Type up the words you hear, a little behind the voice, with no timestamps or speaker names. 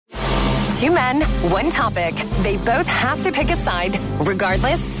Two men, one topic. They both have to pick a side,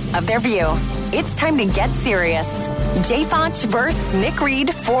 regardless of their view. It's time to get serious. Jay Fotsch versus Nick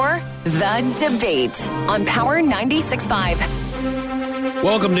Reed for The Debate on Power 96.5.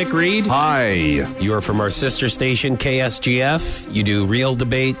 Welcome, Nick Reed. Hi. You are from our sister station, KSGF. You do real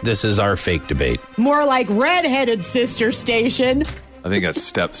debate. This is our fake debate. More like redheaded sister station. I think that's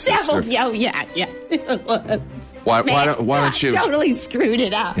stepsister. Oh, yeah. Why don't you totally screwed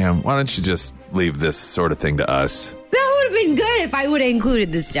it up. Yeah, why don't you just leave this sort of thing to us? That would have been good if I would have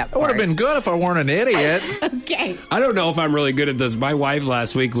included this step. It would have been good if I weren't an idiot. Okay. I don't know if I'm really good at this. My wife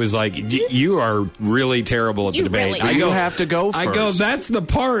last week was like, you are really terrible at the debate. Really you have to go first. I go, that's the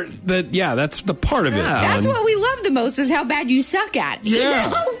part of it. That's what we love the most is how bad you suck at it. Yeah.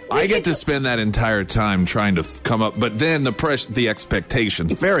 You know? I get to spend that entire time trying to come up, but then the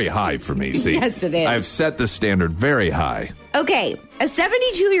expectation's very high for me. See, Yes, it is. I've set the standard very high. Okay, a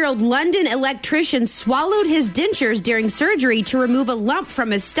 72-year-old London electrician swallowed his dentures during surgery to remove a lump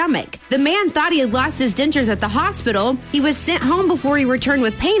from his stomach. The man thought he had lost his dentures at the hospital. He was sent home before he returned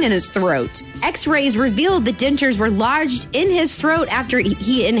with pain in his throat. X-rays revealed the dentures were lodged in his throat after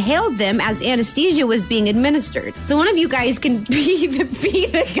he inhaled them as anesthesia was being administered. So one of you guys can be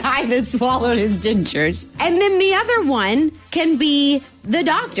the guy that swallowed his dentures. And then the other one can be the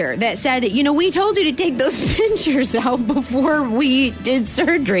doctor that said, we told you to take those dentures out before we did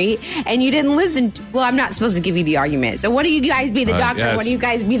surgery, and you didn't listen. Well, I'm not supposed to give you the argument. So one of you guys be the doctor, yes. One of you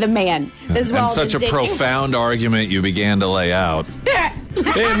guys be the man. And such a profound argument you began to lay out.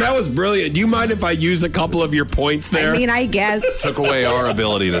 Man, that was brilliant. Do you mind if I use a couple of your points there? I mean, I guess. Took away our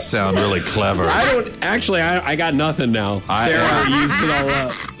ability to sound really clever. I got nothing now. Sarah used it all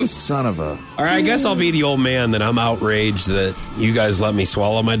up. Son of a... All right, I guess I'll be the old man that I'm outraged that you guys let me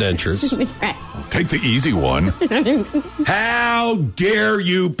swallow my dentures. Take the easy one. How dare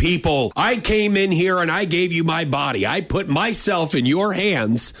you people? I came in here and I gave you my body. I put myself in your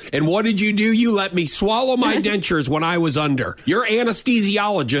hands. And what did you do? You let me swallow my dentures when I was under. Your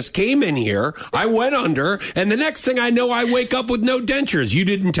anesthesiologist came in here. I went under. And the next thing I know, I wake up with no dentures. You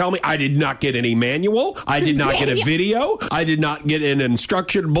didn't tell me. I did not get any manual. I did not get a video. I did not get an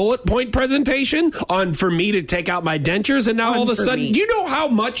instruction bullet point presentation for me to take out my dentures. And now all of a sudden, do you know how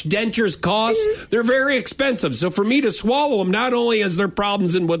much dentures cost? They're very expensive. So for me to swallow them, not only is there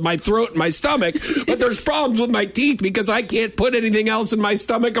problems with my throat and my stomach, but there's problems with my teeth because I can't put anything else in my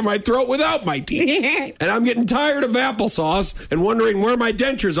stomach or my throat without my teeth. And I'm getting tired of applesauce and wondering where my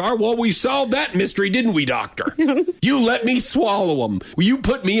dentures are. Well, we solved that mystery, didn't we, doctor? You let me swallow them. You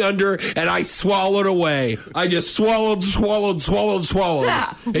put me under and I swallowed away. I just swallowed.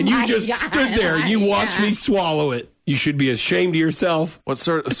 And you just stood there and you watched me swallow it. You should be ashamed of yourself. What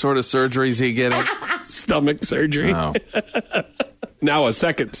sort of surgery is he getting? Stomach surgery. Oh. Now a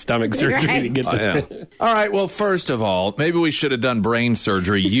second stomach surgery to get yeah. All right, well, first of all, maybe we should have done brain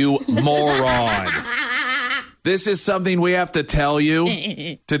surgery, you moron. This is something we have to tell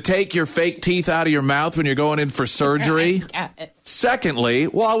you, to take your fake teeth out of your mouth when you're going in for surgery. Secondly,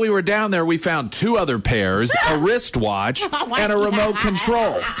 while we were down there, we found two other pairs, a wristwatch, and a remote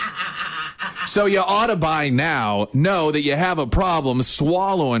control. So you ought to by now know that you have a problem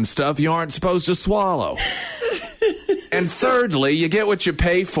swallowing stuff you aren't supposed to swallow. And thirdly, you get what you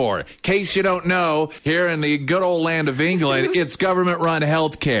pay for. In case you don't know, here in the good old land of England, it's government-run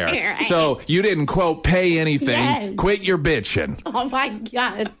health care. So you didn't, quote, pay anything. Yes. Quit your bitching. Oh, my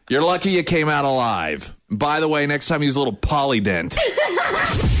God. You're lucky you came out alive. By the way, next time use a little polydent.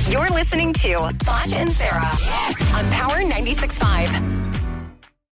 You're listening to Fotsch and Sarah on Power 96.5.